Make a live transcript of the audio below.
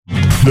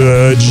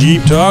The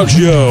Jeep Talk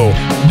Show.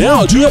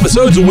 Now 2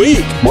 episodes a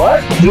week. What?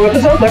 2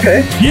 episodes?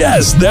 Okay.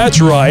 Yes, that's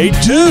right,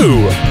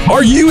 2.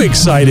 Are you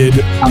excited?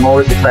 I'm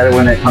always excited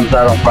when it comes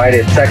out on Friday.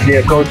 It's actually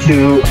a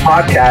go-to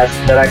podcast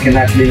that I can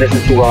actually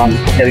listen to while I'm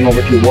heading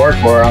over to work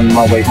or on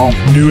my way home.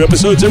 New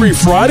episodes every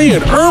Friday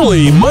and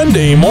early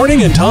Monday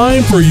morning in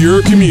time for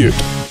your commute.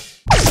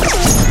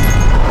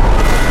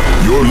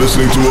 You're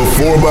listening to a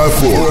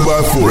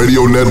 4x4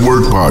 Radio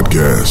Network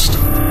podcast.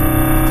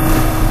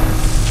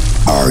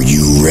 Are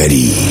you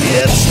ready?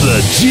 It's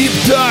the Jeep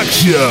Talk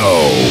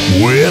Show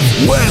with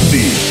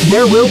Wendy.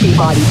 There will be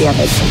body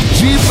damage.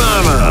 Jeep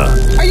Mama.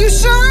 Are you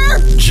sure?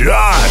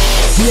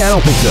 Josh. Yeah, I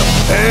don't think so.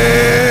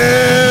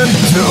 And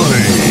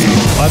Tony.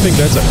 I think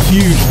that's a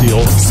huge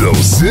deal. So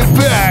sit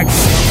back,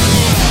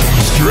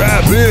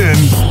 strap in,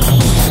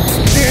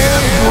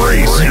 and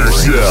brace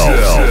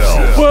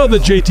yourself. Well, the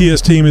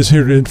JTS team is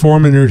here to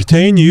inform and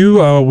entertain you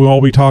while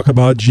we talk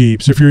about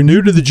Jeeps. If you're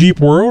new to the Jeep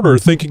world or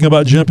thinking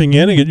about jumping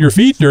in and getting your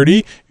feet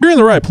dirty, you're in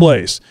the right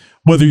place.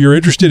 Whether you're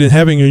interested in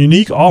having a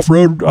unique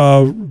off-road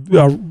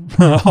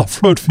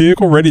off-road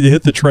vehicle ready to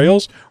hit the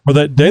trails or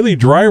that daily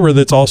driver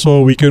that's also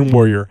a weekend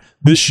warrior,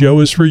 this show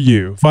is for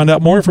you. Find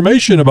out more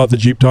information about the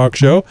Jeep Talk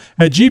Show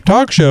at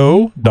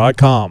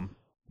jeeptalkshow.com.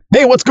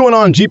 Hey, what's going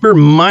on, Jeeper?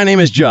 My name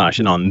is Josh,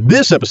 and on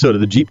this episode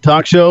of the Jeep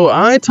Talk Show,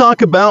 I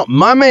talk about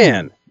my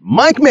man,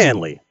 Mike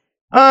Manley.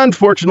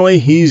 Unfortunately,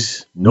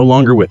 he's no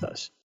longer with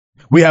us.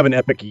 We have an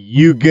epic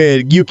you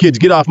kids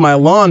get off my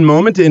lawn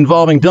moment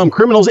involving dumb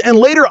criminals, and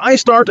later I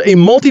start a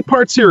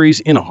multi-part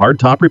series in a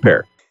hardtop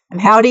repair. And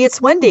howdy, it's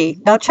Wendy.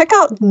 Now check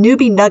out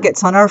Newbie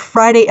Nuggets on our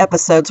Friday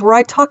episodes where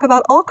I talk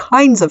about all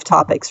kinds of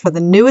topics for the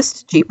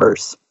newest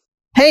Jeepers.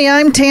 Hey,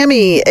 I'm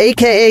Tammy,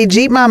 a.k.a.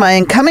 Jeep Mama,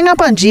 and coming up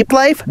on Jeep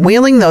Life,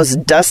 wheeling those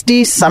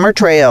dusty summer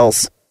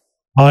trails.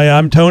 Hi,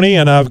 I'm Tony,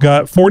 and I've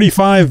got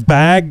 45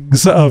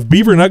 bags of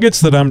beaver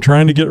nuggets that I'm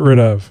trying to get rid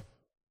of.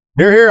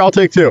 Here, I'll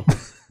take 2.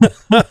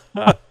 Local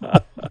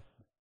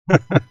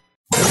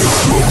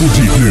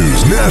Jeep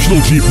news,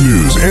 national Jeep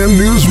news, and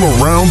news from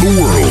around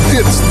the world.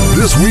 It's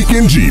This Week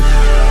in Jeep.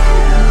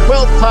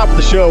 Well, top of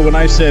the show, when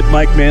I said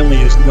Mike Manley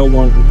is no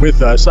longer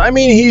with us, I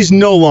mean he's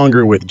no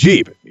longer with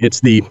Jeep. It's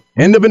the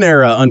end of an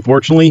era,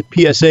 unfortunately.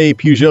 PSA,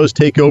 Peugeot's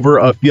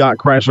takeover of Fiat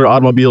Chrysler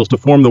automobiles to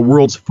form the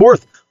world's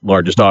 4th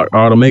largest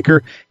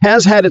automaker,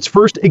 has had its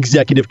first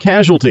executive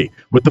casualty,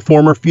 with the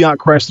former Fiat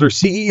Chrysler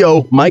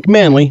CEO, Mike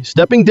Manley,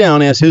 stepping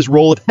down as his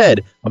role of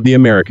head of the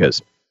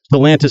Americas.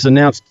 Stellantis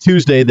announced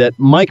Tuesday that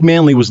Mike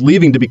Manley was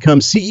leaving to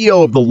become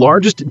CEO of the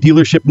largest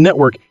dealership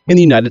network in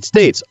the United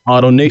States,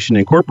 AutoNation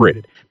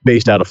Incorporated,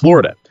 based out of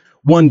Florida.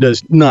 One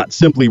does not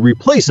simply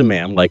replace a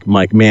man like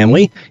Mike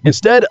Manley.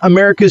 Instead,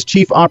 America's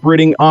Chief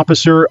Operating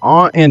Officer,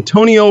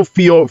 Antonio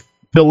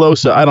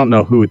Filosa, I don't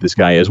know who this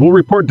guy is, will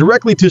report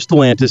directly to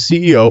Stellantis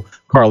CEO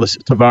Carlos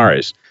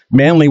Tavares.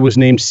 Manley was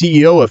named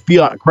CEO of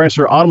Fiat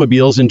Chrysler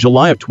Automobiles in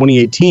July of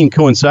 2018,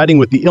 coinciding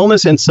with the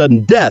illness and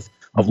sudden death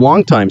of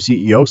longtime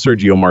CEO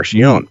Sergio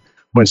Marchionne.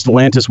 When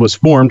Stellantis was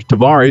formed,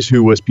 Tavares,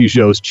 who was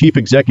Peugeot's chief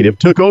executive,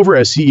 took over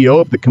as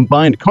CEO of the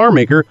combined car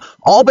maker,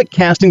 all but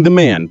casting the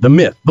man, the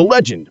myth, the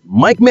legend,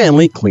 Mike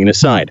Manley, clean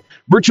aside,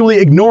 virtually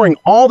ignoring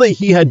all that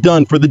he had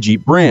done for the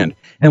Jeep brand.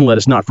 And let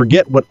us not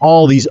forget what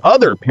all these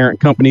other parent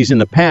companies in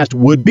the past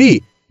would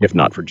be, if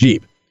not for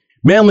Jeep.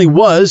 Manley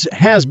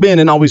has been,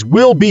 and always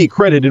will be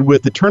credited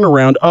with the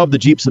turnaround of the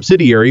Jeep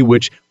subsidiary,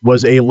 which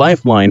was a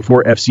lifeline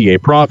for FCA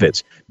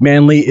profits.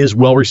 Manley is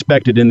well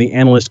respected in the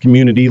analyst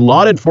community,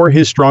 lauded for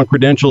his strong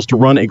credentials to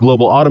run a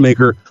global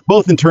automaker,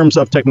 both in terms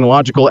of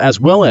technological as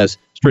well as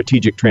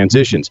strategic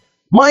transitions.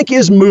 Mike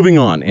is moving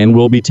on and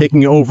will be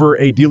taking over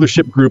a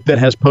dealership group that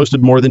has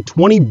posted more than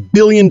 $20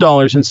 billion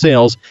in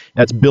sales,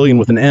 that's billion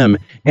with an M,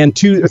 and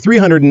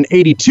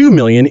 $382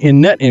 million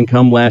in net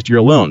income last year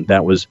alone.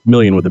 That was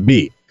million with a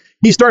B.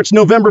 He starts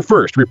November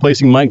 1st,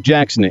 replacing Mike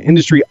Jackson, an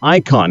industry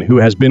icon who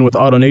has been with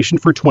AutoNation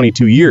for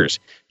 22 years.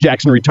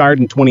 Jackson retired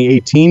in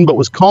 2018, but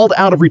was called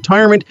out of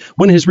retirement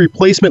when his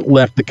replacement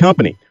left the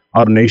company.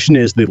 AutoNation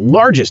is the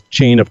largest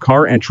chain of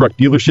car and truck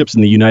dealerships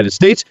in the United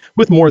States,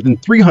 with more than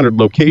 300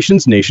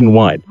 locations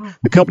nationwide.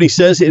 The company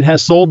says it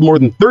has sold more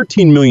than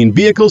 13 million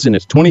vehicles in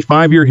its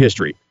 25-year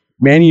history.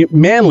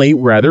 Manley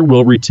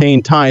will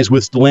retain ties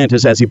with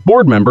Stellantis as a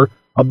board member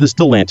of the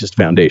Stellantis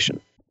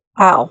Foundation.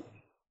 Wow.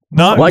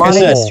 Not like cool. I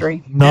said,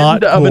 history. Not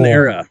end of an cool.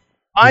 era.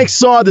 I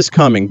saw this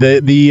coming.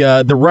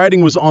 The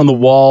writing was on the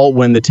wall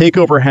when the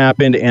takeover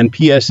happened, and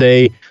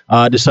PSA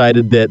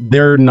decided that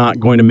they're not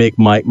going to make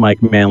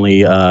Mike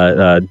Manley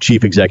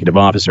chief executive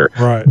officer.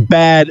 Right.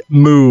 Bad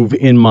move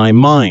in my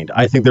mind.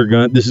 I think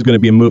this is going to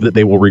be a move that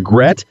they will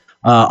regret.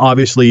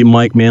 Obviously,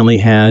 Mike Manley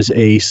has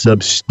a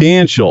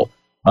substantial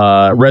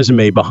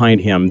resume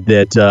behind him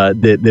that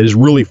is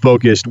really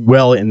focused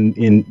well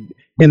in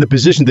the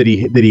position that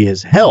he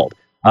has held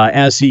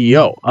as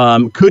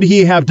CEO. Could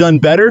he have done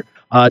better?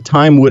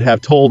 Time would have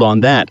told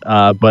on that,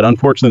 but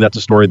unfortunately, that's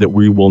a story that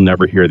we will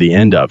never hear the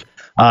end of.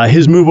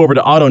 His move over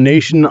to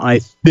AutoNation, I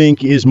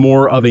think, is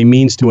more of a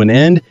means to an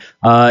end.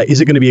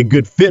 Is it going to be a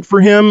good fit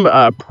for him?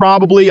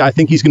 Probably. I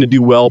think he's going to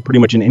do well pretty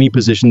much in any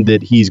position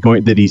that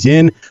he's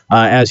in,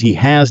 as he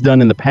has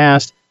done in the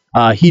past.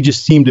 He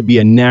just seemed to be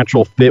a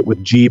natural fit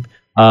with Jeep,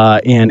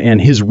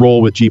 and his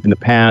role with Jeep in the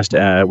past,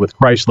 with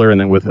Chrysler and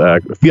then with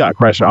Fiat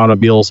Chrysler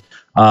Automobiles,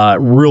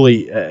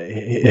 really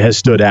has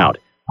stood out.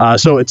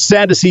 So it's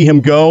sad to see him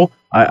go.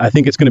 I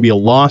think it's going to be a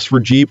loss for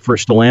Jeep, for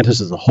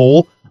Stellantis as a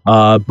whole.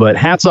 But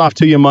hats off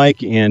to you,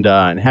 Mike, and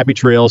happy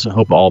trails. I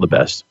hope all the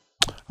best.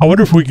 I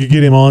wonder if we could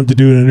get him on to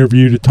do an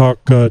interview to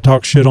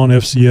talk shit on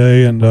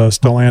FCA and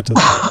Stellantis.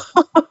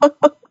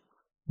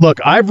 Look,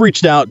 I've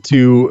reached out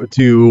to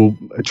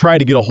try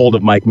to get a hold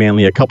of Mike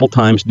Manley a couple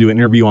times to do an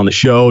interview on the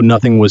show.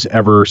 Nothing was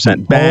ever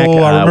sent back. Oh,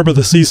 I remember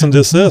the cease and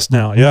desist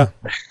now. Yeah.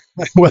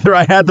 Whether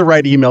I had the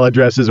right email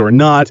addresses or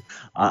not,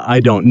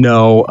 I don't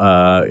know.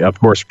 Of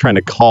course, trying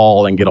to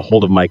call and get a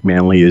hold of Mike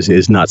Manley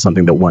is not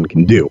something that one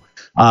can do.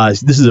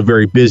 This is a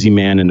very busy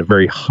man in a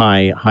very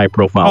high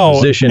profile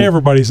position.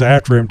 Everybody's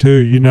after him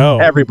too,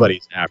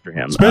 Everybody's after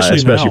him, especially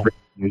for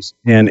news.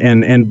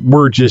 And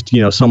we're just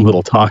some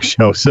little talk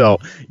show. So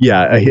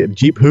yeah,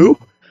 Jeep who?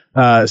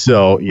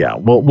 So yeah,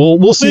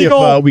 we'll see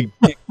if we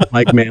get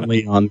Mike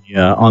Manley on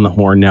the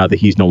horn now that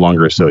he's no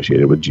longer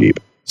associated with Jeep.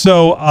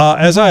 So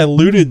as I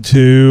alluded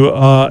to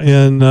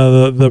in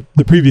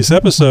the previous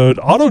episode,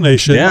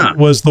 AutoNation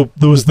was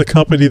the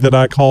company that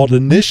I called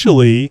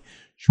initially,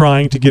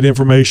 trying to get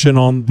information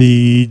on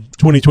the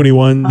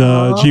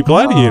 2021 Jeep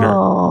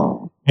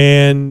Gladiator.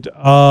 And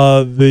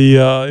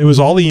it was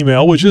all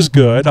email, which is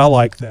good. I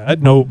like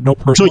that. No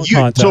personal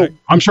contact. So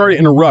I'm sorry to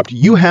interrupt.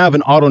 You have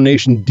an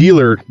AutoNation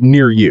dealer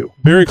near you.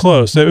 Very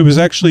close. It was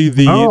actually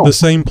the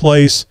same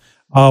place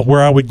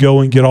where I would go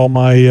and get all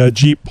my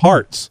Jeep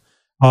parts.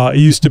 It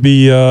used to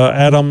be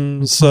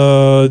Adams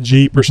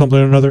Jeep or something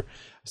or another.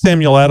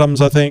 Samuel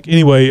Adams, I think.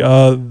 Anyway,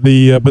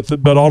 but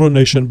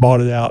AutoNation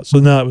bought it out, so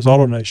now it was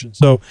AutoNation.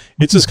 So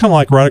it's just kind of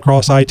like right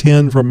across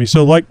I-10 from me.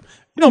 So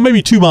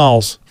maybe 2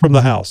 miles from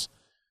the house.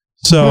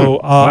 So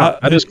wow,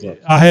 that is close.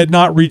 I had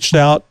not reached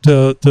out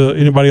to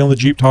anybody on the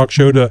Jeep Talk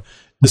Show to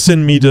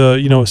send me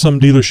to some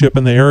dealership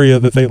in the area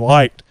that they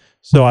liked.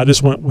 So I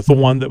just went with the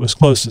one that was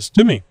closest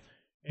to me.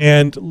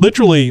 And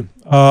literally,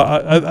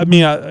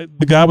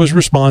 the guy was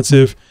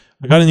responsive.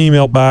 I got an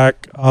email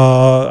back.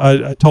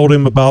 I told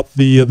him about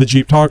the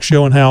Jeep Talk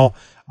Show and how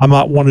I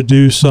might want to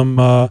do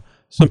some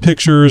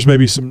pictures,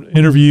 maybe some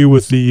interview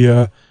with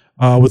the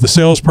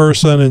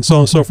salesperson and so on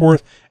and so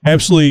forth.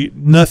 Absolutely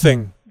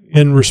nothing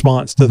in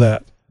response to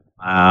that.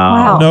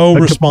 Wow. No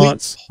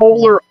response.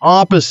 Polar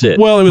opposite.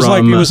 Well, it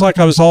was like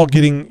I was all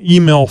getting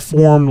email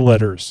form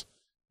letters.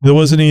 There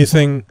wasn't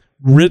anything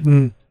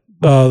written,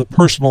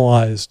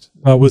 personalized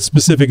with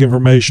specific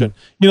information.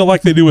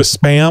 Like they do with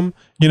spam.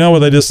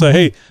 Where they just say,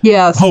 "Hey,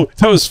 yes. Oh,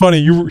 that was funny.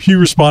 You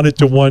responded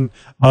to one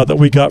that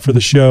we got for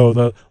the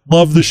show.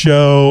 Love the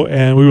show,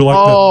 and we were like,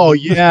 oh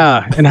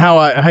yeah, and how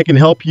I can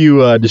help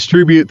you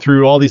distribute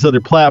through all these other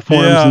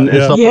platforms and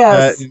stuff like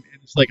that." And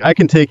it's like I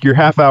can take your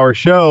half-hour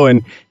show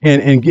and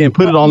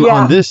put it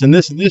on this and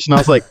this and this, and I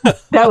was like,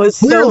 that was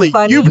clearly so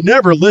funny. You've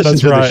never listened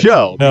to the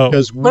show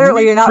because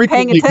clearly you're not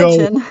paying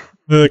attention.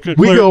 We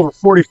go over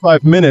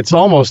 45 minutes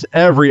almost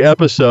every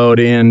episode,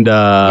 and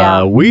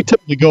we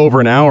typically go over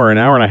an hour and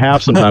a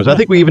half sometimes. I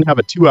think we even have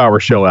a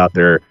 2-hour show out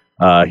there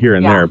here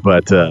and there.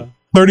 But 30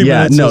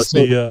 minutes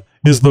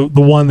is the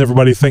one that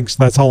everybody thinks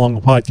that's how long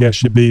a podcast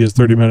should be, is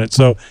 30 minutes.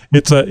 So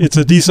it's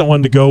a decent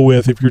one to go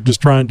with if you're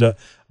just trying to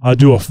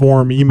do a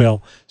form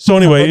email. So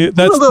anyway,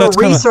 that's do a little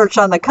research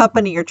on the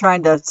company you're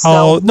trying to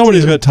sell. Oh,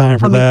 nobody's got time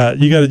for that.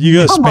 You got to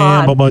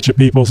spam a bunch of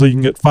people so you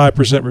can get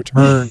 5%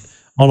 return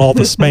on all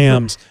the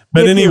spams.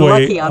 But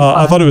anyway,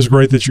 I thought it was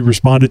great that you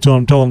responded to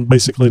him, telling him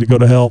basically to go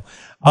to hell.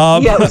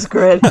 It was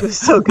good. It was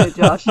so good,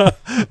 Josh.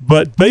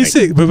 But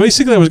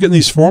basically, I was getting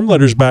these form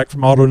letters back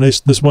from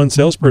AutoNation, this one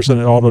salesperson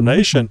at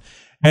AutoNation,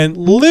 and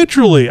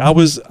literally, I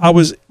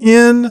was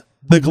in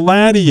the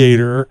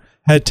Gladiator,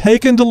 had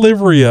taken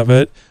delivery of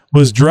it,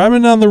 was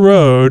driving down the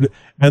road,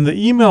 and the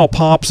email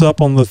pops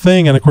up on the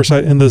thing, and of course,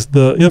 in the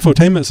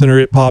infotainment center,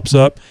 it pops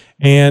up,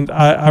 and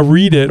I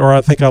read it, or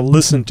I think I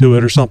listened to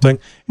it or something.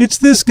 It's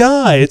this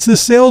guy, it's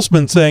this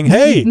salesman saying,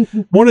 "Hey,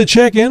 want to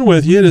check in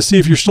with you to see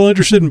if you're still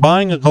interested in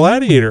buying a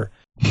Gladiator."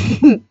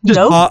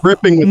 Just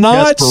dripping with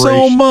not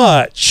so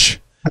much.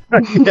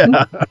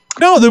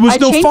 No, there was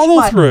no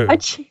follow through.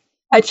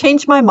 I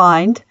changed my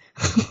mind.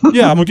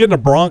 Yeah, I'm getting a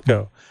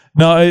Bronco.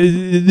 No,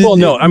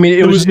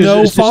 it was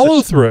no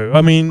follow through.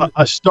 I mean,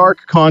 a stark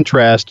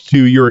contrast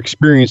to your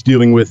experience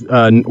dealing with.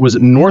 Was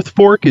it North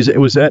Fork?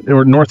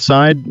 Or North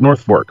Side?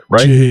 North Fork,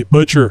 right? Gee,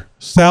 Butcher,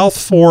 South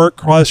Fork,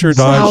 Chrysler,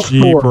 Dodge,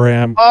 Jeep,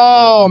 Ram.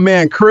 Oh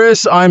man,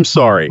 Chris, I'm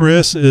sorry.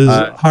 Chris is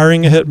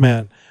hiring a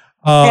hitman.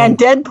 And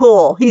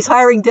Deadpool, he's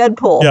hiring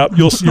Deadpool. Yeah,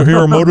 you'll hear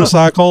a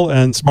motorcycle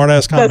and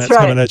smartass comments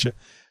coming at you.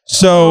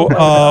 So,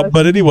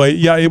 but anyway,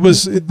 it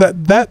was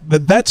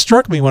that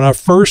struck me when I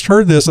first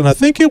heard this, and I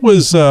think it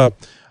was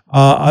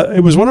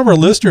It was one of our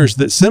listeners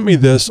that sent me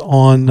this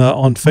on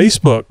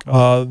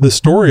Facebook, this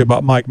story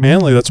about Mike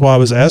Manley. That's why I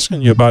was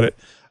asking you about it,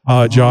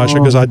 Josh,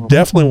 because I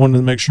definitely wanted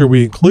to make sure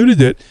we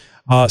included it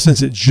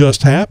since it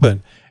just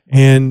happened.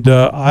 And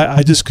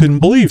I just couldn't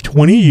believe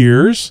 20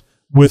 years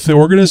with the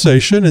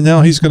organization, and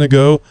now he's going to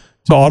go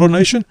to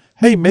AutoNation.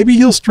 Hey, maybe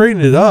he'll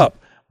straighten it up,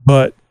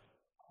 but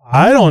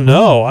I don't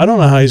know. I don't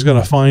know how he's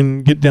going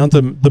to get down to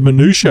the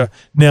minutia.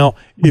 Now,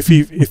 if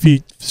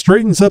he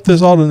straightens up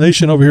this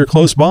AutoNation over here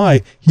close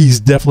by, he's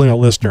definitely a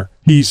listener.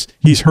 He's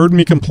heard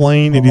me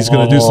complain, and he's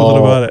going to do something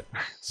about it.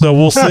 So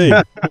we'll see.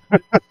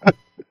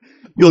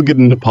 You'll get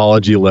an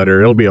apology letter.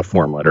 It'll be a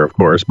form letter, of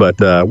course, but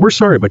we're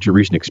sorry about your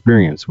recent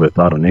experience with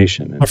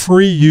AutoNation. A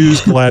free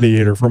used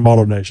Gladiator from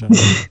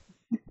AutoNation.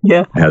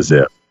 Yeah. As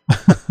if.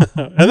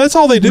 And that's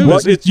all they do.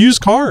 It's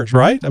used cars,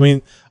 right? I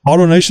mean,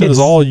 AutoNation is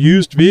all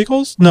used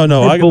vehicles. No,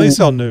 they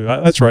sell new.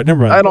 That's right.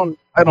 Never mind.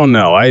 I don't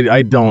know.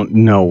 I don't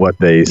know what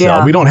they sell.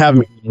 Yeah. We don't have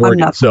them in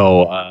Oregon.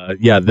 So, I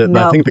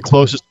think the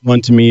closest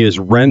one to me is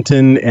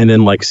Renton and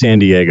then like San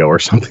Diego or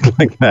something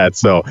like that.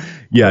 So,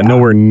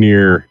 nowhere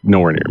near.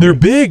 They're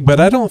big, but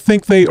I don't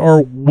think they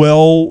are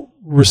well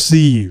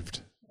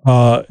received.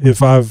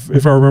 If I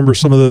remember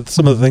some of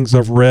the things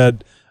I've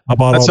read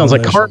about that sounds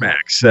like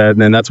CarMax,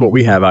 and that's what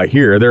we have out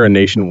here. They're a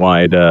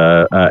nationwide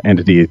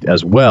entity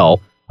as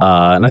well.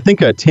 And I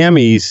think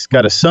Tammy's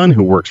got a son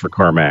who works for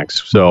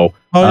CarMax. So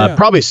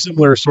probably a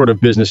similar sort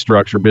of business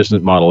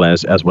model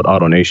as what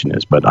AutoNation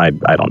is, but I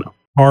don't know.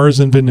 Cars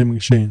and vending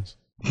machines.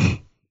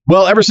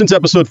 Well, ever since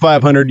episode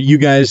 500, you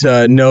guys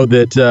know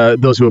that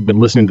those who have been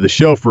listening to the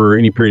show for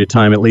any period of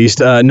time at least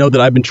know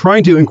that I've been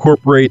trying to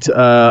incorporate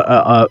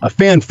a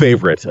fan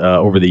favorite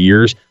over the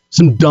years,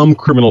 some dumb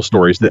criminal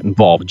stories that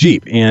involve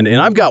Jeep. And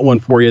I've got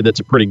one for you that's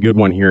a pretty good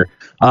one here.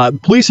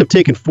 Police have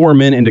taken 4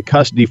 men into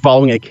custody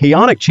following a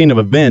chaotic chain of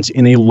events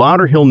in a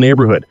Lauderhill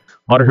neighborhood.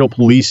 Lauderhill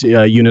police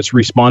units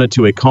responded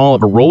to a call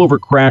of a rollover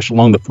crash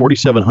along the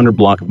 4700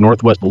 block of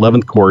Northwest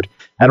 11th Court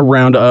at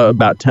around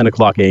about 10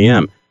 o'clock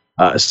a.m.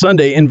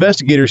 Sunday,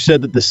 investigators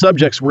said that the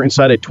subjects were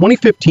inside a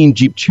 2015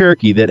 Jeep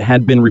Cherokee that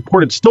had been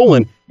reported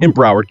stolen in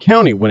Broward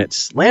County when it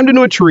slammed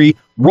into a tree,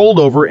 rolled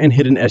over, and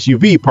hit an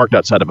SUV parked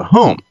outside of a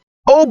home.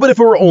 Oh, but if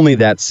it were only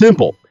that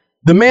simple.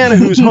 The man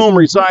whose home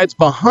resides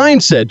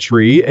behind said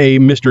tree, a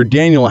Mr.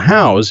 Daniel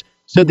Howes,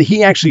 said that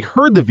he actually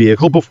heard the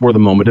vehicle before the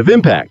moment of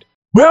impact.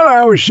 Well,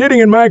 I was sitting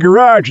in my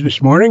garage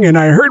this morning and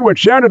I heard what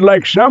sounded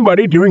like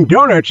somebody doing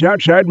donuts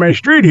outside my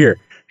street here.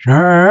 So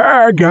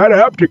I got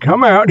up to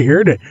come out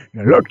here to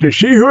look to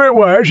see who it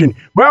was, and,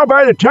 well,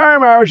 by the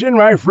time I was in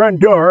my front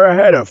door, I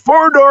had a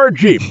 4-door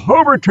Jeep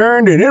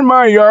overturned and in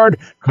my yard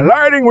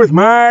colliding with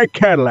my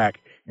Cadillac,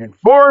 and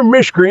 4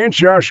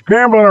 miscreants are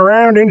scrambling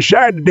around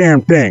inside the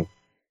damn thing.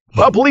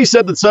 Well, police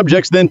said that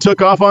subjects then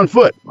took off on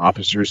foot.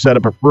 Officers set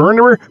up a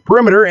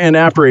perimeter, and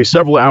after a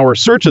several-hour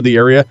search of the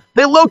area,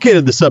 they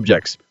located the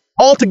subjects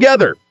all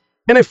together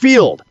in a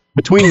field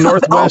between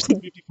Northwest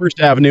 51st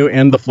Avenue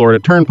and the Florida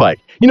Turnpike.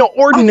 You know,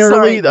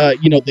 ordinarily,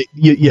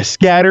 you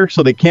scatter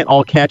so they can't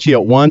all catch you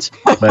at once.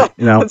 But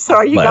I'm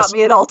sorry, you got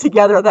me it all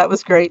together. That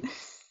was great.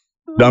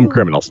 Dumb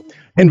criminals.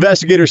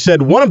 Investigators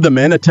said one of the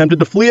men attempted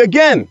to flee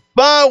again,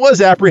 but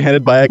was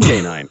apprehended by a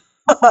canine.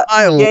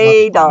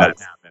 Yay,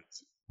 dogs.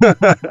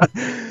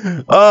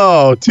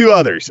 Oh, 2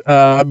 others.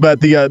 But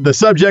the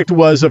subject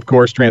was, of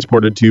course,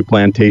 transported to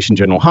Plantation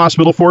General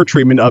Hospital for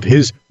treatment of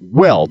his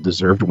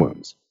well-deserved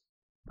wounds.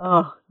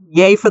 Oh,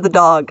 yay for the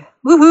dog.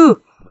 Woohoo.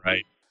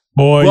 Right.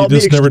 Boy, you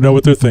just never know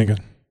what they're thinking.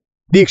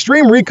 The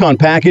Extreme Recon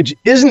package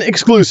isn't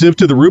exclusive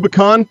to the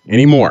Rubicon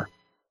anymore.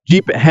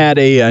 Jeep had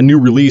a new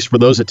release for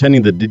those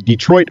attending the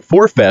Detroit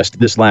 4Fest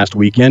this last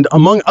weekend.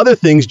 Among other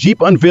things,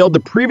 Jeep unveiled the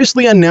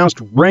previously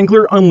announced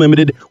Wrangler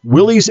Unlimited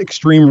Willys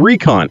Extreme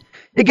Recon.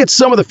 It gets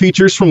some of the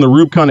features from the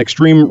Rubicon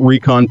Extreme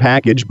Recon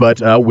package,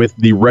 but with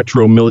the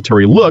retro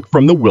military look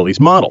from the Willys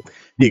model.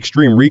 The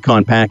Extreme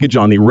Recon package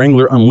on the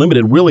Wrangler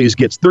Unlimited Willys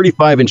gets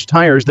 35-inch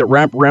tires that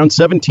wrap around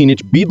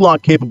 17-inch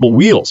beadlock-capable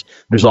wheels.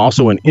 There's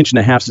also an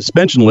 1.5-inch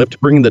suspension lift,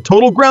 bringing the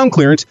total ground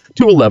clearance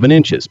to 11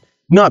 inches.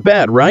 Not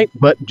bad, right?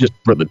 But just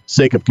for the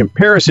sake of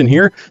comparison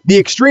here, the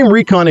Extreme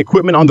Recon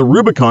equipment on the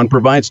Rubicon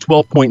provides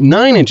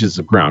 12.9 inches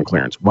of ground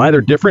clearance. Why they're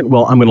different?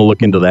 Well, I'm going to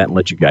look into that and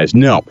let you guys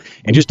know.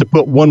 And just to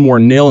put one more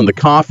nail in the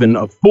coffin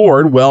of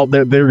Ford, well,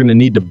 they're going to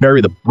need to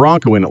bury the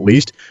Bronco in at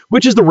least,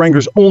 which is the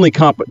Wrangler's only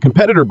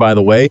competitor, by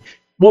the way.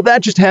 Well,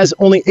 that just has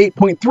only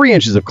 8.3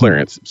 inches of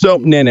clearance. So,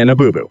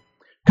 na-na-na-boo-boo.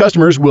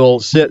 Customers will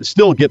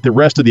still get the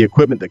rest of the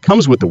equipment that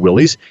comes with the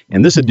Willys,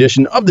 and this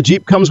edition of the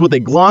Jeep comes with a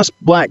gloss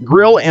black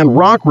grille and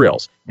rock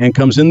rails, and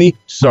comes in the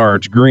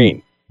Sarge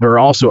Green. There are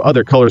also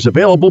other colors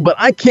available, but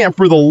I can't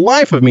for the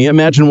life of me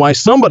imagine why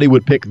somebody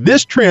would pick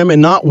this trim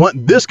and not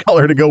want this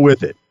color to go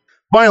with it.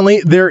 Finally,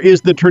 there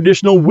is the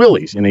traditional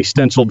Willys in a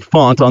stenciled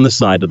font on the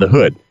side of the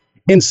hood.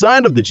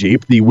 Inside of the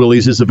Jeep, the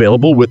Willys is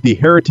available with the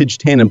Heritage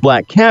Tan and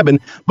Black cabin,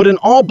 but an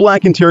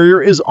all-black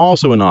interior is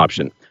also an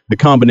option. The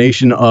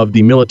combination of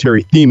the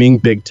military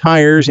theming, big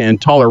tires,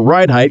 and taller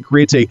ride height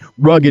creates a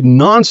rugged,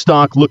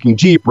 non-stock looking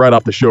Jeep right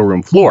off the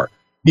showroom floor.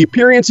 The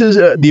appearance is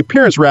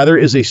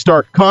a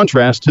stark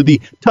contrast to the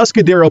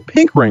Tuscadero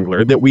Pink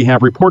Wrangler that we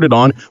have reported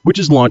on, which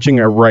is launching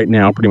right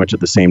now pretty much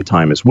at the same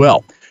time as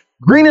well.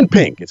 Green and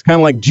pink. It's kind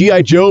of like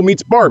G.I. Joe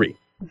meets Barbie,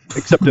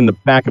 except in the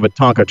back of a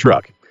Tonka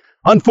truck.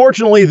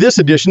 Unfortunately, this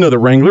edition of the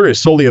Wrangler is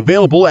solely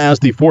available as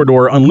the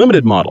 4-door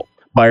Unlimited model.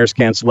 Buyers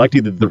can select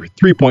either the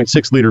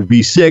 3.6-liter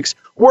V6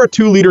 or a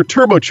 2-liter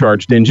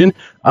turbocharged engine,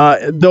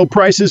 though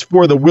prices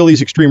for the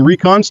Willys Extreme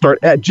Recon start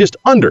at just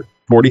under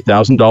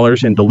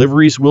 $40,000, and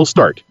deliveries will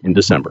start in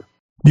December.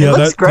 Yeah, it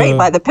looks great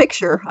by the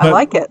picture. I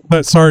like it.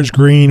 That Sarge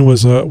Green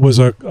was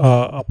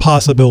a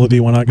possibility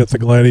when I got the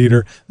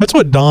Gladiator. That's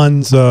what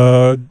Don's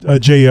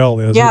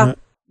JL is, isn't it?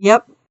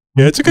 Yep.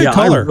 Yeah, it's a good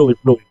color. I really,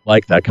 really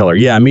like that color.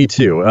 Yeah, me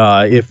too.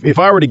 If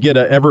I were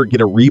to ever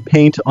get a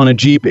repaint on a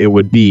Jeep, it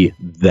would be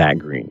that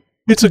green.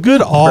 It's a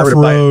good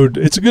off-road.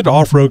 It's a good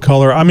off-road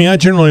color. I mean, I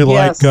generally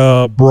like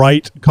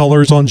bright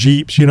colors on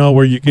Jeeps,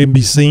 where you can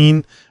be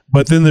seen.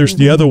 But then there's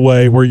the other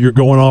way where you're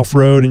going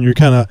off-road and you're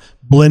kind of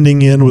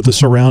blending in with the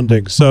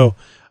surroundings. So,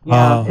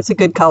 it's a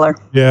good color.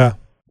 Yeah.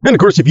 And of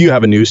course, if you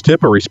have a news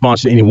tip or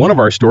response to any one of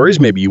our stories,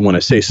 maybe you want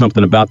to say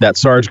something about that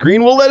Sarge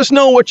Green, well, let us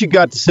know what you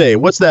got to say.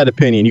 What's that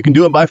opinion? You can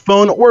do it by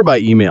phone or by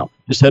email.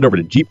 Just head over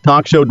to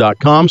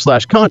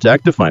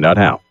jeeptalkshow.com/contact to find out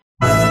how.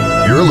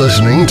 You're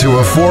listening to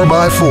a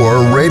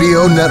 4x4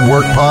 Radio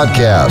Network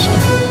podcast.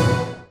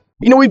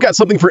 We've got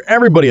something for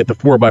everybody at the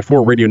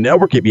 4x4 Radio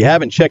Network. If you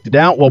haven't checked it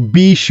out, well,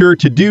 be sure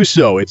to do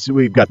so.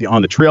 We've got the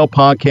On the Trail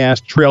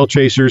podcast, Trail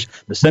Chasers,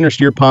 the Center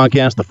Steer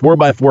podcast, the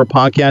 4x4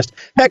 podcast.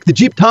 Heck, the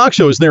Jeep Talk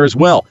Show is there as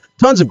well.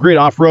 Tons of great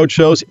off-road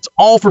shows. It's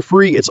all for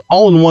free. It's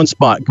all in one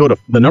spot. Go to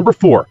the number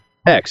 4,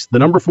 X, the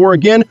number 4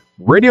 again,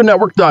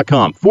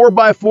 radionetwork.com,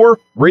 4x4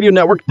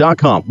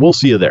 radionetwork.com. We'll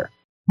see you there.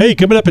 Hey,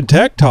 coming up in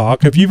Tech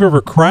Talk, if you've ever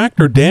cracked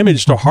or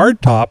damaged a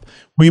hardtop,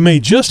 we may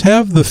just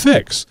have the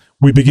fix.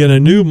 We begin a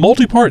new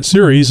multi-part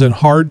series in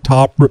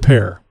hardtop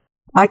repair.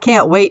 I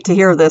can't wait to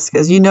hear this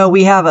because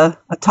we have a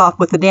top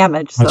with the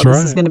damage, so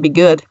this is going to be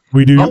good.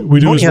 We do as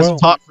well. Has a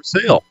top for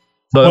sale,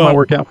 so that might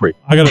work out for you.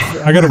 I got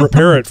to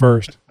repair it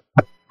first.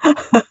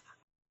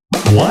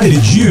 Why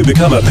did you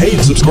become a paid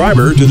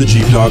subscriber to the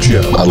Jeep Talk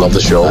Show? I love the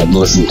show. I've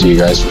listened to you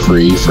guys for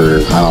free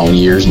for,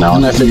 years now,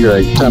 and I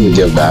figured time to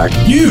give back.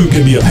 You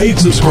can be a paid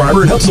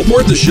subscriber and help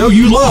support the show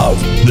you love,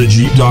 the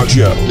Jeep Talk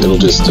Show. It'll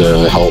just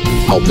help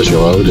the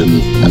show out,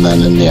 and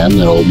then in the end,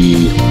 it'll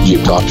be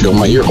Jeep Talk Show in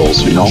my ear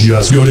holes,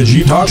 Just go to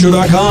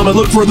jeeptalkshow.com and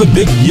look for the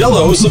big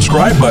yellow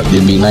subscribe button.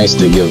 It'd be nice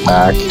to give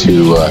back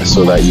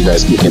so that you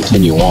guys can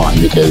continue on,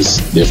 because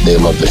if they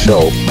love the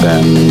show,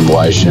 then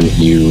why shouldn't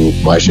you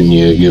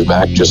give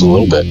back just a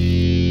little bit?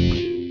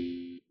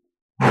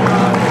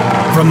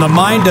 From the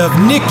mind of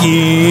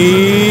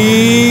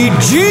Nikki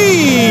G.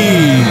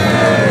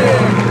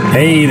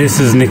 Hey, this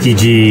is Nikki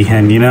G.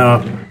 And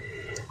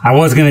I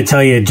was going to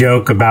tell you a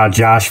joke about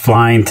Josh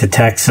flying to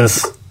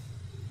Texas,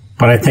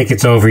 but I think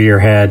it's over your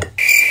head.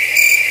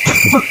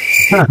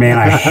 Man,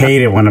 I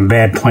hate it when a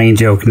bad plane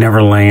joke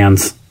never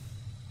lands.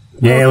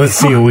 Yeah, let's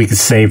see if we can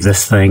save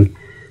this thing.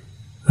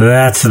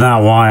 That's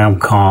not why I'm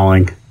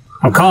calling.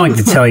 I'm calling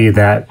to tell you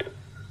that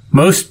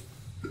God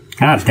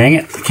dang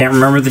it, I can't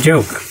remember the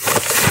joke.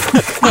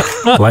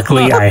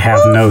 Luckily, I have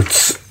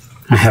notes.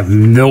 I have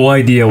no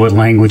idea what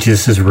language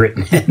this is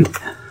written in.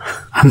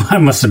 I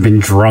must have been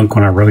drunk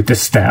when I wrote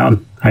this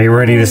down. Are you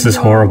ready? This is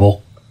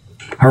horrible.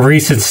 A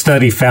recent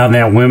study found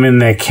that women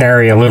that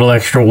carry a little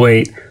extra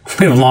weight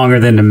live longer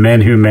than the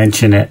men who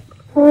mention it.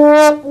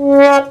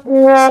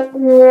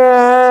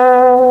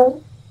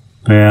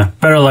 Yeah,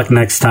 better luck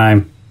next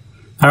time.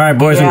 All right,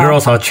 boys and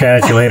girls, I'll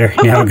chat at you later.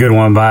 You have a good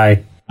one.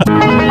 Bye.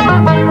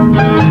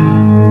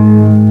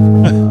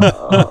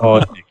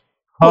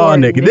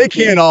 Nikki, they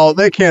can't all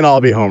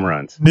be home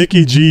runs.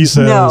 Nikki G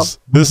says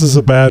this is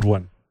a bad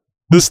one.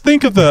 Just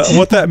think of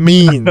what that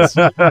means.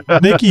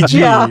 Nikki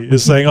G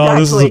is saying,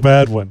 this is a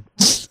bad one.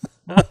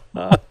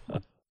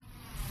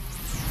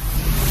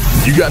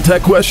 You got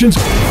tech questions?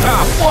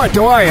 Boy,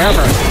 do I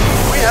ever.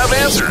 We have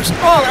answers.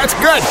 Oh, that's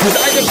good,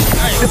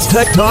 because It's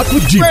Tech Talk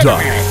with Jeep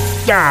Talk.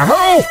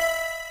 Yahoo!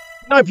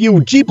 Now, if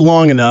you Jeep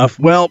long enough,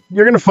 well,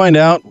 you're going to find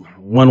out,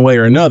 one way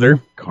or another,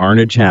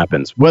 carnage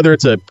happens. Whether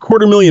it's a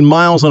 250,000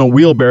 miles on a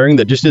wheel bearing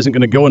that just isn't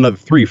going to go another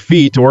 3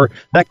 feet, or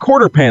that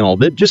quarter panel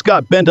that just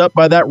got bent up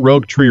by that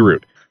rogue tree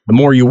root. The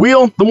more you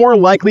wheel, the more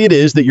likely it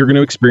is that you're going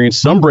to experience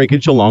some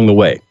breakage along the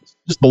way. It's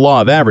just the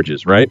law of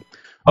averages, right?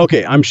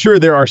 Okay, I'm sure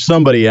there are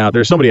somebody out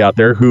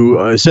there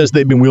who says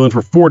they've been wheeling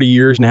for 40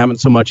 years and haven't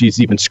so much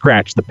as even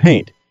scratched the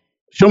paint.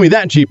 Show me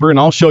that Jeeper and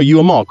I'll show you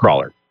a mall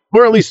crawler.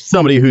 Or at least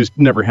somebody who's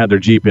never had their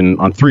Jeep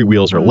on 3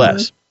 wheels or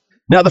less.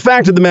 Now, the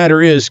fact of the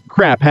matter is,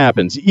 crap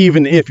happens.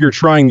 Even if you're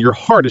trying your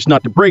hardest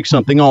not to break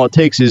something, all it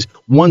takes is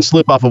one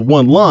slip off of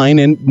one line,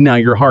 and now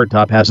your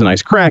hardtop has a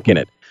nice crack in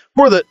it.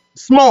 For the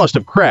smallest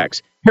of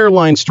cracks,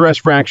 hairline stress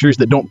fractures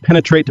that don't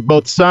penetrate to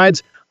both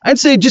sides, I'd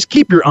say just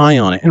keep your eye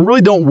on it, and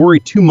really don't worry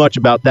too much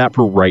about that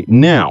for right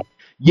now.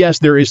 Yes,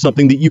 there is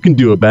something that you can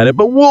do about it,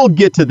 but we'll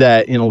get to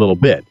that in a little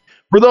bit.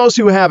 For those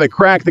who have a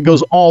crack that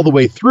goes all the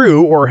way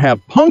through or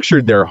have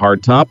punctured their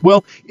hardtop,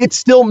 well, it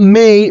still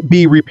may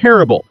be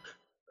repairable.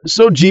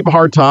 So Jeep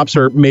hardtops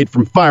are made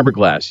from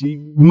fiberglass.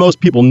 Most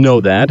people know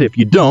that. If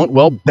you don't,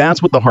 well,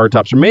 that's what the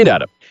hardtops are made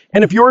out of.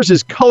 And if yours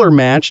is color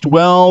matched,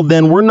 well,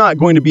 then we're not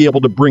going to be able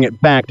to bring it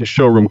back to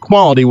showroom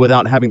quality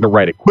without having the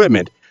right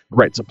equipment, the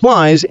right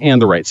supplies, and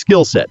the right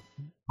skill set.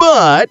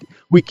 But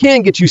we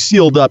can get you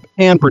sealed up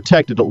and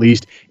protected at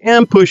least,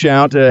 and push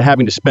out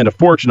having to spend a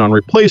fortune on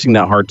replacing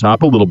that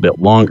hardtop a little bit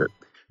longer.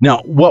 Now,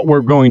 what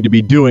we're going to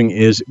be doing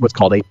is what's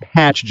called a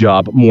patch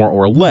job, more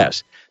or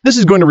less. This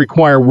is going to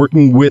require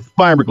working with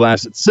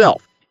fiberglass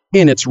itself.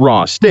 In its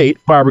raw state,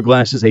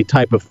 fiberglass is a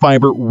type of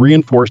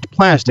fiber-reinforced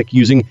plastic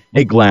using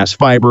a glass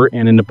fiber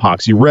and an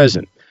epoxy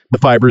resin. The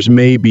fibers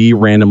may be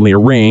randomly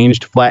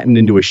arranged, flattened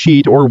into a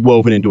sheet, or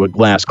woven into a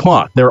glass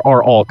cloth. There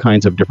are all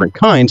kinds of different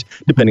kinds,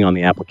 depending on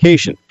the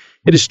application.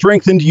 It is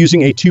strengthened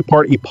using a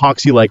two-part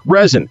epoxy-like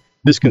resin.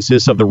 This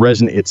consists of the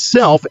resin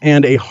itself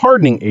and a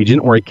hardening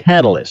agent or a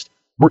catalyst.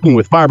 Working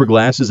with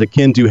fiberglass is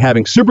akin to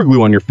having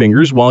superglue on your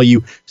fingers while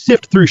you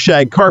sift through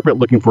shag carpet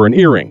looking for an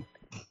earring.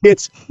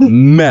 It's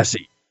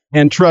messy.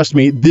 And trust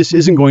me, this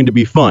isn't going to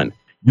be fun.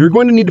 You're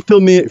going to need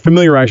to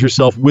familiarize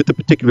yourself with the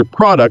particular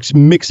product's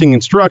mixing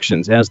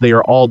instructions, as they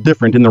are all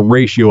different in the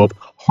ratio of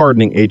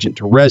hardening agent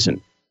to resin.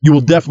 You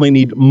will definitely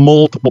need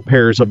multiple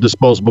pairs of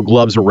disposable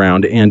gloves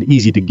around, and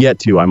easy to get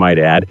to, I might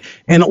add,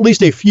 and at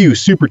least a few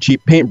super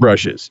cheap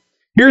paintbrushes.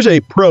 Here's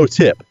a pro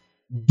tip.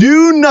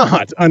 Do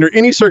not, under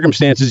any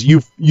circumstances,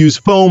 use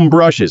foam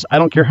brushes. I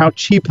don't care how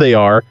cheap they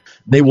are.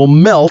 They will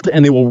melt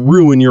and they will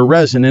ruin your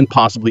resin and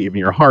possibly even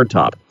your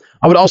hardtop.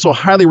 I would also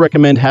highly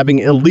recommend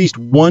having at least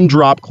one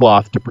drop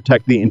cloth to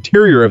protect the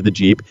interior of the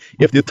Jeep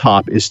if the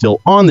top is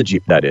still on the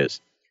Jeep, that is.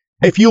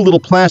 A few little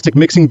plastic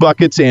mixing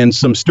buckets and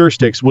some stir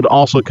sticks would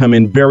also come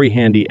in very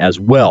handy as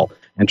well.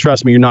 And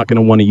trust me, you're not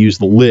going to want to use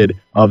the lid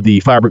of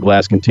the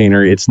fiberglass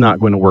container. It's not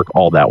going to work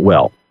all that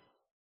well.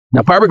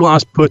 Now,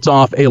 fiberglass puts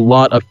off a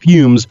lot of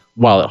fumes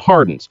while it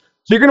hardens.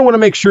 So you're going to want to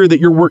make sure that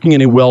you're working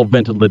in a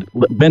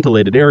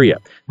well-ventilated area.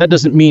 That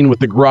doesn't mean with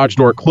the garage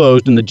door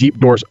closed and the Jeep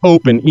doors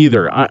open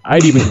either.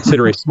 I'd even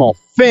consider a small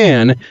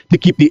fan to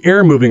keep the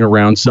air moving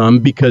around some,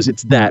 because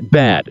it's that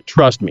bad.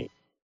 Trust me.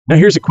 Now,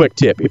 here's a quick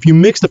tip. If you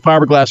mix the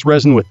fiberglass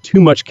resin with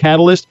too much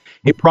catalyst,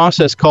 a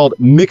process called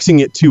mixing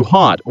it too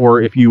hot,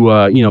 or if you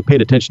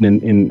paid attention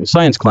in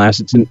science class,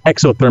 it's an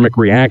exothermic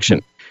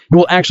reaction. It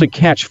will actually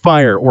catch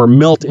fire or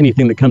melt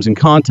anything that comes in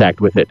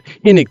contact with it,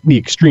 in the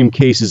extreme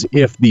cases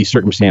if the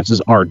circumstances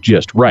are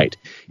just right.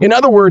 In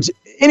other words,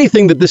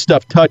 anything that this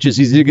stuff touches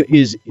is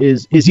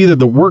either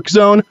the work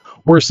zone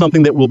or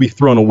something that will be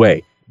thrown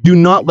away. Do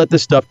not let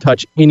this stuff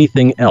touch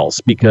anything else,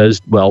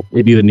 because, well,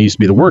 it either needs to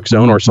be the work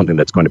zone or something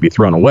that's going to be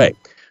thrown away.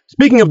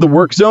 Speaking of the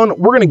work zone,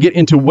 we're going to get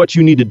into what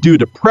you need to do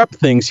to prep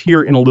things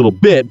here in a little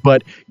bit,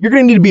 but you're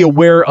going to need to be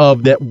aware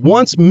of that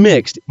once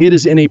mixed, it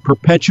is in a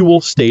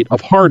perpetual state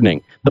of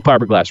hardening, the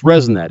fiberglass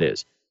resin, that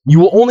is. You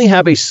will only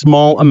have a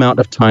small amount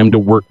of time to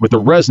work with the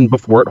resin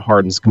before it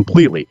hardens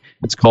completely.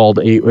 It's called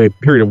a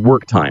period of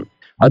work time.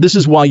 This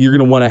is why you're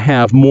going to want to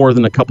have more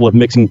than a couple of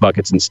mixing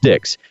buckets and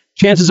sticks.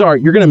 Chances are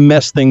you're going to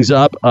mess things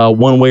up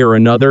one way or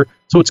another,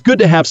 so it's good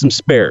to have some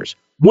spares.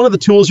 One of the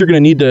tools you're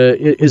going to need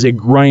is a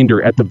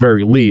grinder at the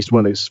very least,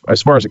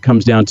 as far as it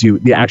comes down to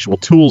the actual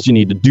tools you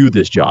need to do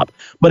this job.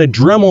 But a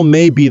Dremel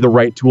may be the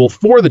right tool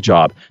for the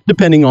job,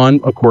 depending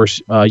on, of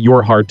course,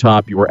 your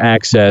hardtop, your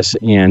access,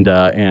 and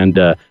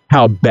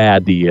how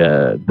bad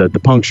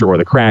the puncture or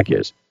the crack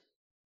is.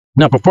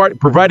 Now,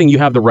 providing you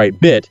have the right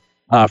bit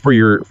for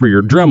your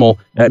Dremel,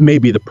 that may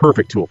be the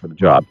perfect tool for the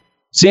job.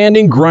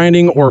 Sanding,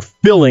 grinding, or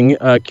filing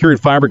cured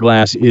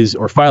fiberglass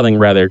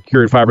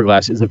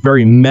is a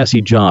very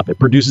messy job. It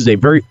produces a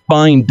very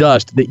fine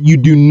dust that you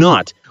do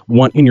not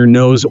want in your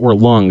nose or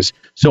lungs.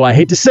 So I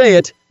hate to say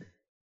it,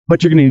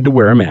 but you're going to need to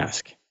wear a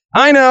mask.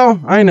 I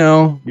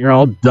know, you're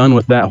all done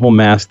with that whole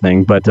mask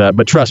thing, but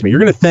trust me, you're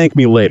going to thank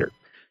me later.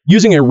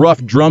 Using a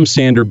rough drum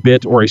sander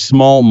bit or a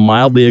small,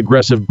 mildly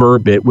aggressive burr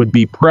bit would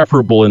be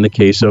preferable in the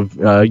case of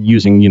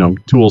using,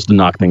 tools to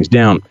knock things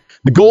down.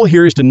 The goal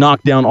here is to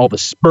knock down all the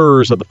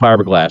spurs of the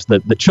fiberglass,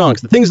 the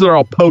chunks, the things that are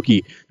all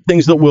pokey,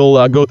 things that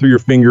will go through your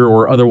finger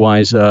or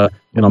otherwise,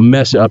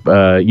 mess up,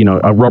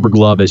 a rubber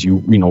glove as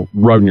you,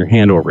 rub your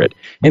hand over it.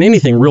 And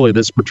anything really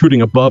that's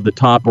protruding above the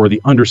top or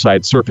the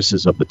underside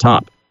surfaces of the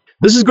top.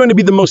 This is going to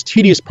be the most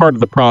tedious part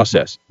of the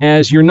process,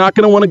 as you're not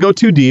going to want to go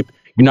too deep.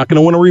 You're not going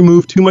to want to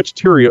remove too much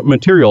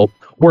material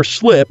or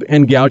slip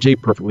and gouge a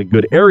perfectly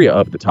good area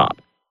of the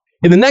top.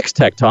 In the next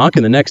Tech Talk,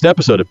 in the next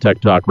episode of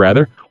Tech Talk,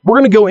 we're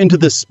going to go into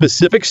the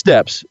specific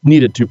steps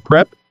needed to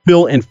prep,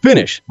 fill, and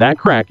finish that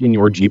crack in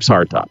your Jeep's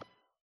hardtop.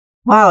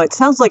 Wow, it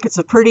sounds like it's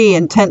a pretty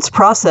intense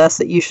process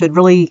that you should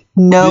really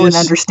know and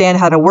understand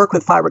how to work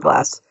with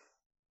fiberglass.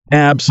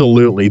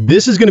 Absolutely.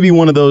 This is going to be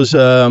one of those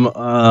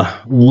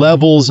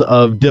levels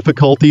of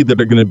difficulty that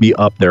are going to be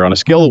up there. On a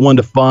scale of 1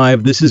 to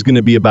 5, this is going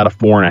to be about a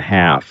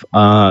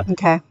 4.5.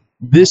 Okay.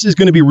 This is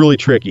going to be really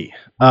tricky.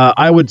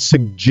 I would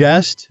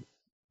suggest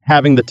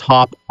having the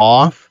top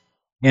off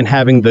and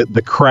having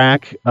the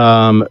crack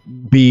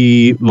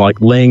be like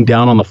laying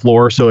down on the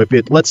floor. So if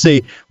let's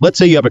say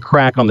you have a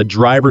crack on the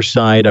driver's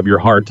side of your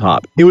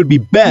hardtop, it would be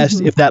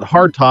best if that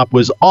hardtop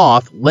was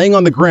off, laying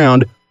on the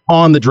ground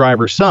on the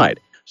driver's side,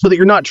 so that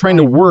you're not trying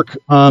to work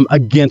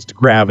against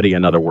gravity.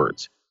 In other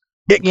words,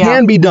 it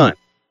can be done,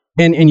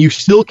 and you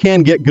still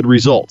can get good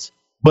results.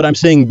 But I'm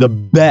saying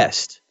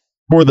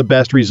for the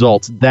best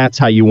results, that's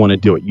how you want to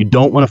do it. You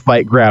don't want to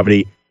fight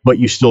gravity, but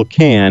you still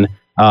can.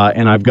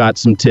 And I've got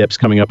some tips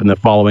coming up in the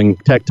following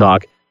Tech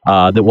Talk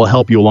that will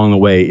help you along the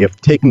way if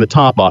taking the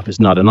top off is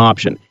not an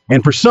option.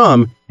 And for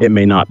some, it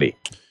may not be.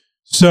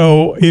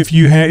 So if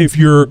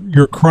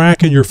your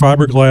crack in your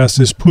fiberglass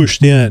is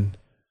pushed in,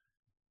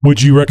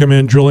 would you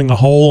recommend drilling a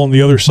hole on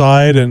the other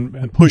side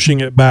and pushing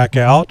it back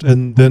out?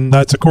 And then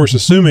that's, of course,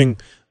 assuming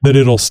that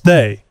it'll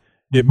stay.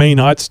 It may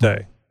not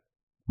stay.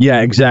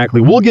 Yeah,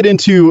 exactly. We'll get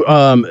into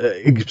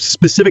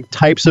specific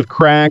types of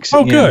cracks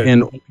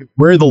and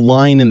where the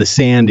line in the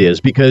sand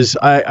is, because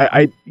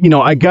I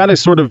got to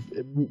sort of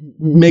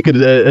make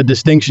a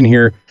distinction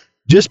here.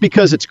 Just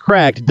because it's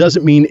cracked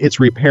doesn't mean it's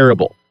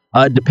repairable.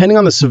 Depending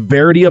on the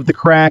severity of the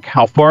crack,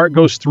 how far it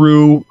goes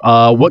through,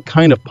 what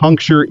kind of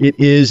puncture it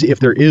is, if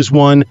there is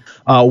one,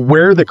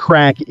 where the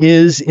crack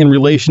is in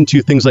relation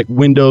to things like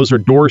windows or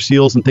door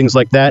seals and things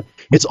like that,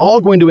 it's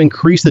all going to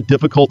increase the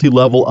difficulty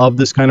level of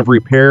this kind of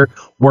repair,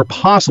 or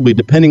possibly,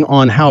 depending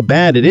on how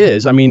bad it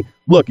is. I mean,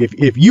 look,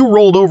 if you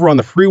rolled over on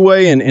the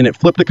freeway and it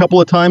flipped a couple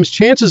of times,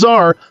 chances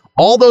are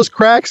all those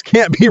cracks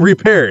can't be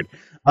repaired.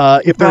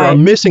 If there are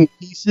missing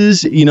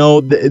pieces,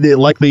 it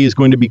likely is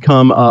going to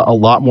become a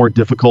lot more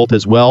difficult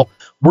as well.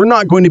 We're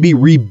not going to be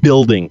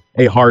rebuilding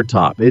a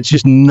hardtop. It's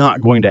just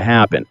not going to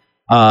happen,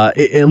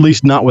 at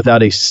least not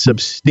without a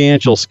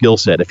substantial skill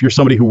set. If you're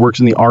somebody who works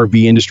in the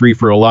RV industry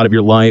for a lot of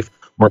your life,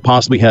 or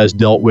possibly has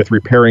dealt with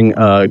repairing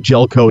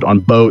gel coat on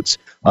boats,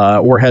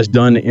 or has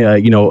done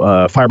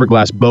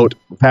fiberglass boat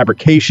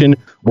fabrication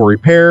or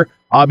repair,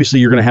 obviously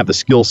you're going to have the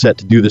skill set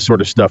to do this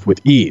sort of stuff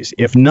with ease.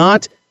 If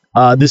not,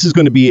 this is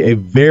going to be a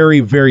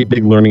very, very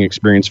big learning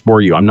experience for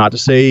you. I'm not to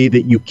say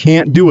that you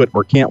can't do it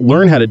or can't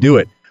learn how to do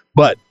it,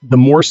 but the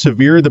more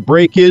severe the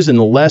break is and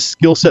the less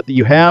skill set that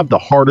you have, the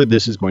harder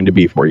this is going to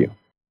be for you.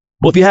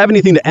 Well, if you have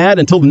anything to add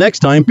until the next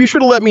time, be sure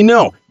to let me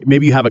know.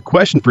 Maybe you have a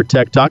question for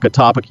Tech Talk, a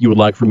topic you would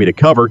like for me to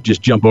cover.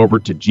 Just jump over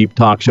to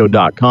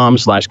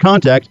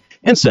jeeptalkshow.com/contact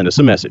and send us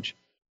a message.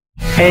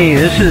 Hey,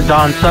 this is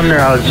Don Sumner.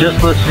 I was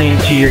just listening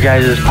to your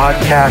guys'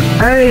 podcast.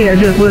 Hey, I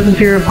just listened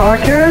to your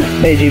podcast.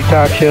 Hey, Jeep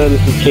Talk Show.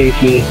 This is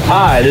Casey.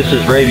 Hi, this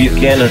is Ray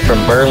Buchanan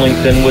from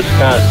Burlington,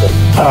 Wisconsin.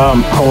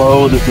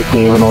 Hello, this is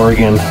Dave in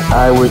Oregon.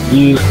 I would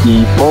use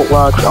the bolt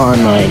locks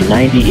on my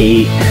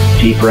 98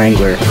 Jeep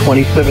Wrangler,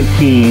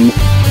 2017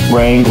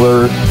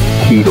 Wrangler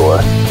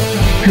 2-door.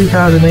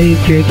 2008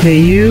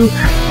 JKU.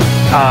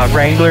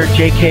 Wrangler,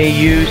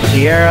 JKU,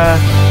 Sierra.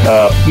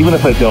 Even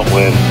if I don't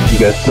win, you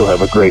guys still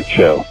have a great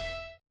show.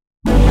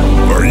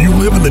 Are you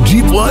living the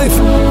Jeep life?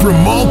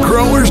 From mall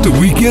crawlers to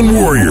weekend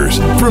warriors,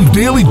 from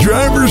daily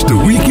drivers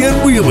to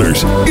weekend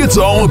wheelers, it's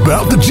all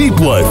about the Jeep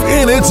life,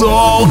 and it's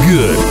all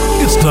good.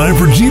 It's time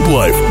for Jeep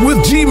Life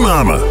with Jeep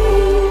Mama.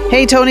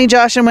 Hey, Tony,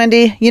 Josh, and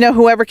Wendy,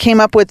 whoever came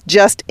up with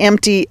just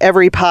empty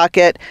every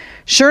pocket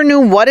sure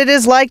knew what it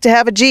is like to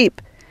have a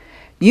Jeep.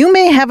 You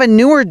may have a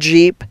newer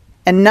Jeep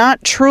and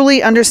not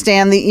truly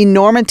understand the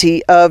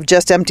enormity of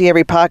just empty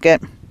every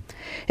pocket.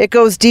 It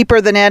goes deeper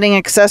than adding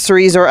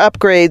accessories or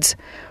upgrades.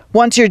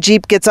 Once your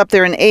Jeep gets up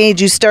there in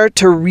age, you start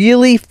to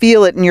really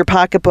feel it in your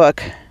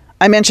pocketbook.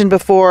 I mentioned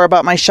before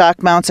about my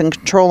shock mounts and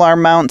control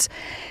arm mounts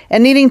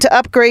and needing to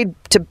upgrade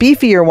to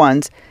beefier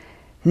ones.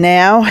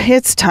 Now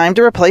it's time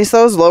to replace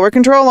those lower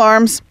control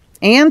arms.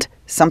 And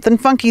something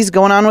funky's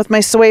going on with my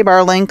sway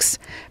bar links,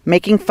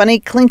 making funny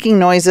clinking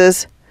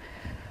noises.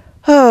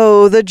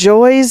 Oh, the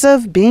joys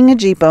of being a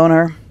Jeep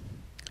owner.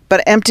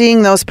 But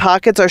emptying those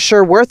pockets are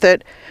sure worth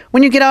it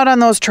when you get out on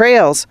those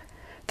trails.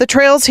 The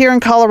trails here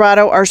in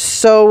Colorado are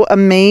so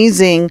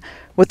amazing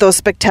with those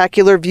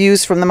spectacular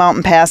views from the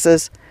mountain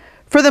passes.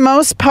 For the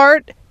most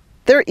part,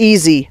 they're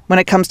easy when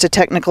it comes to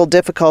technical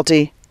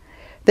difficulty.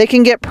 They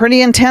can get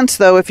pretty intense,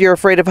 though, if you're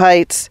afraid of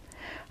heights.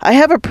 I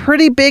have a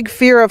pretty big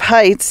fear of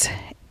heights,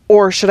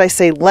 or should I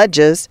say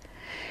ledges,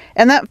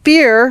 and that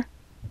fear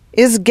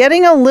is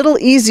getting a little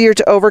easier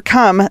to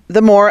overcome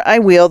the more I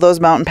wheel those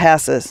mountain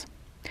passes.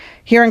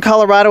 Here in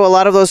Colorado, a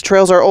lot of those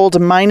trails are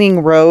old mining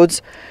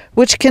roads,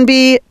 which can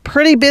be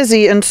pretty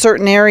busy in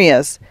certain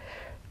areas.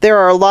 There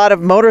are a lot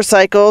of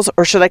motorcycles,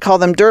 or should I call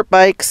them dirt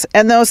bikes,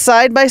 and those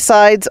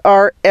side-by-sides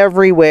are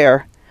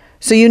everywhere.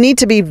 So you need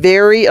to be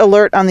very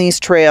alert on these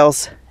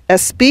trails,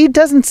 as speed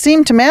doesn't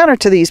seem to matter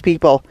to these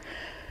people.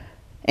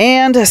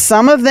 And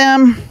some of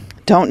them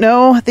don't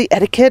know the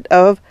etiquette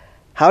of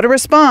how to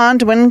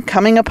respond when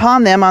coming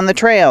upon them on the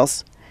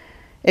trails.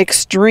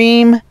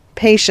 Extreme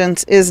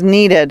patience is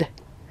needed.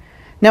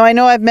 Now, I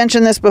know I've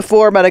mentioned this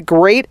before, but a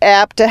great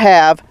app to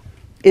have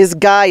is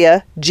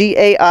Gaia,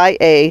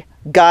 G-A-I-A,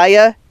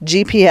 Gaia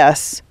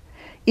GPS.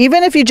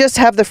 Even if you just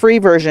have the free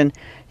version,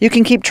 you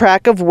can keep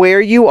track of where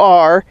you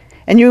are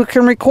and you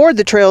can record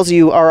the trails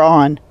you are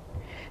on.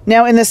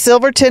 Now, in the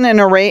Silverton and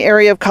Array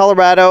area of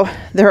Colorado,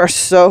 there are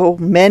so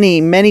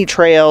many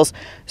trails,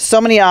 so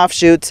many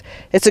offshoots.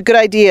 It's a good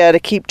idea to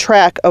keep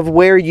track of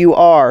where you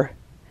are.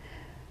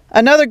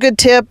 Another good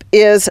tip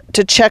is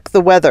to check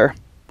the weather.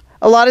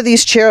 A lot of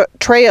these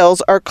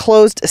trails are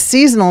closed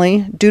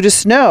seasonally due to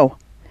snow.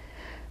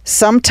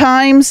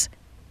 Sometimes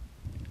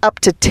up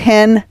to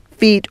 10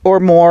 feet or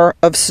more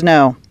of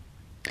snow.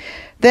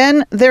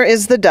 Then there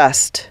is the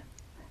dust.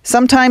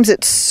 Sometimes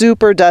it's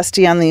super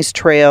dusty on these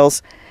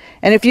trails.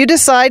 And if you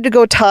decide to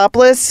go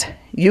topless,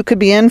 you could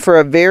be in for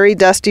a very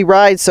dusty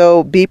ride,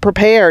 so be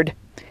prepared.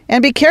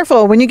 And be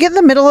careful, when you get in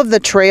the middle of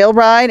the trail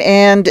ride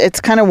and it's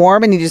kind of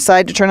warm and you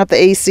decide to turn up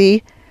the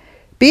AC,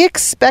 be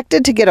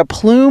expected to get a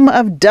plume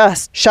of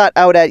dust shot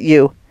out at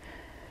you.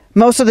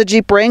 Most of the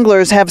Jeep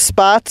Wranglers have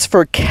spots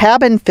for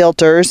cabin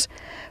filters,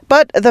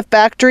 but the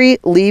factory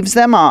leaves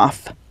them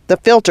off. The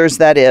filters,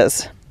 that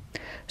is.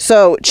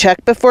 So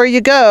check before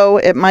you go.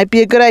 It might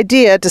be a good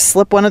idea to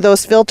slip one of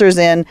those filters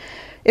in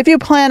if you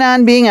plan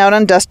on being out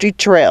on dusty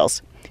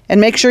trails. And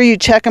make sure you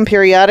check them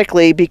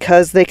periodically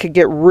because they could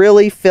get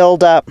really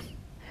filled up.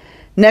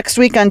 Next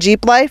week on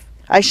Jeep Life,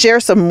 I share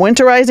some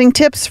winterizing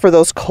tips for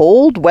those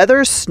cold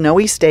weather,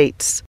 snowy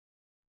states.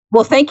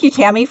 Well, thank you,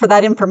 Tammy, for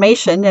that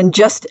information. And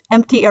just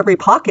empty every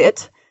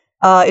pocket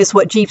is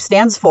what Jeep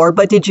stands for.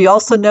 But did you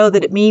also know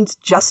that it means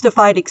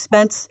justified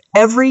expense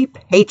every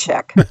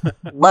paycheck?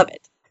 Love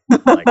it.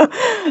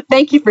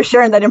 Thank you for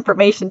sharing that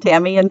information,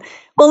 Tammy. And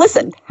well,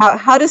 listen,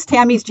 how does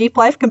Tammy's Jeep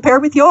Life compare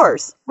with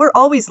yours? We're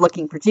always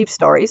looking for Jeep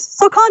stories,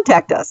 so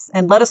contact us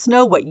and let us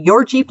know what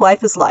your Jeep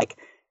life is like.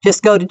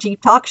 Just go to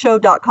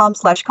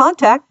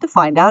jeeptalkshow.com/contact to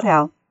find out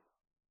how.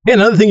 Yeah,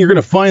 another thing you're going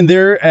to find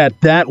there at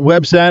that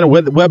website,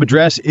 web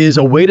address, is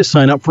a way to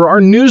sign up for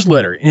our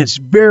newsletter. And it's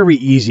very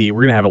easy.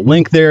 We're going to have a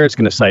link there. It's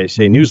going to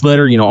say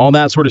newsletter, all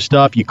that sort of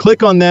stuff. You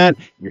click on that,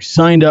 you're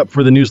signed up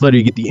for the newsletter.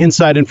 You get the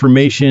inside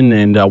information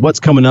and what's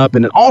coming up.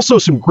 And also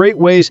some great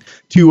ways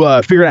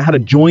to figure out how to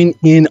join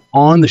in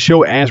on the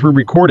show as we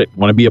record it.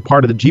 Want to be a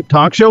part of the Jeep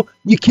Talk Show?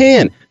 You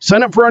can.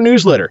 Sign up for our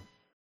newsletter.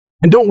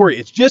 And don't worry,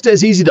 it's just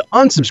as easy to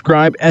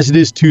unsubscribe as it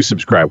is to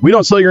subscribe. We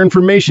don't sell your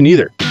information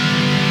either.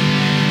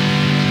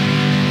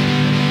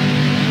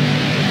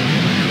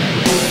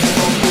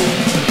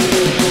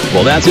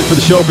 Well, that's it for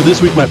the show for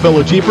this week, my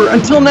fellow Jeeper.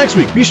 Until next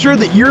week, be sure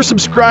that you're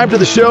subscribed to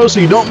the show so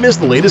you don't miss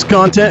the latest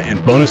content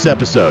and bonus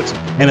episodes.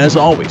 And as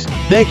always,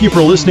 thank you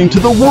for listening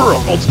to the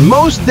world's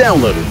most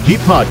downloaded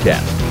Jeep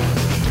podcast.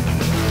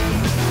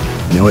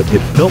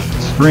 It felt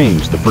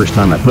strange the first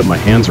time I put my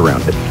hands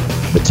around it.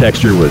 The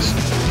texture was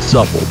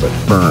supple but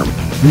firm,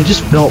 and it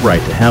just felt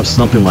right to have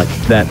something like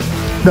that.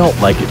 Felt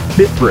like it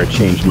fit for a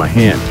change in my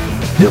hand.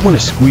 Didn't want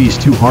to squeeze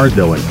too hard,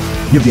 though, and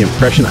give the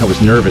impression I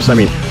was nervous. I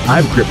mean,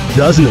 I've gripped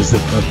dozens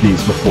of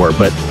these before,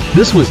 but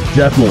this was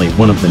definitely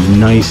one of the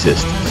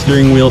nicest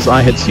steering wheels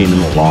I had seen in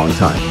a long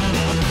time.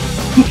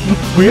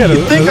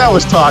 I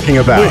was talking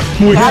about?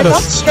 We had a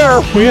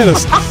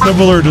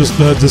similar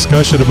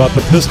discussion about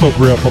the pistol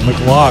grip on the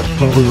Glock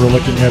when we were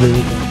looking at it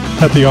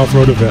at the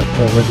off-road event.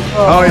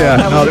 Oh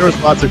yeah, no, there was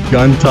lots of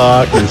gun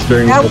talk and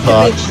steering wheel talk.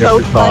 That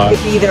would so fun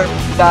to be there,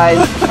 guys.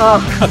 Oh,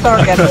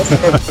 sorry I missed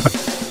it.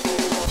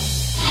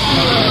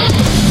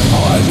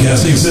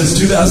 Podcasting since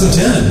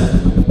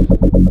 2010.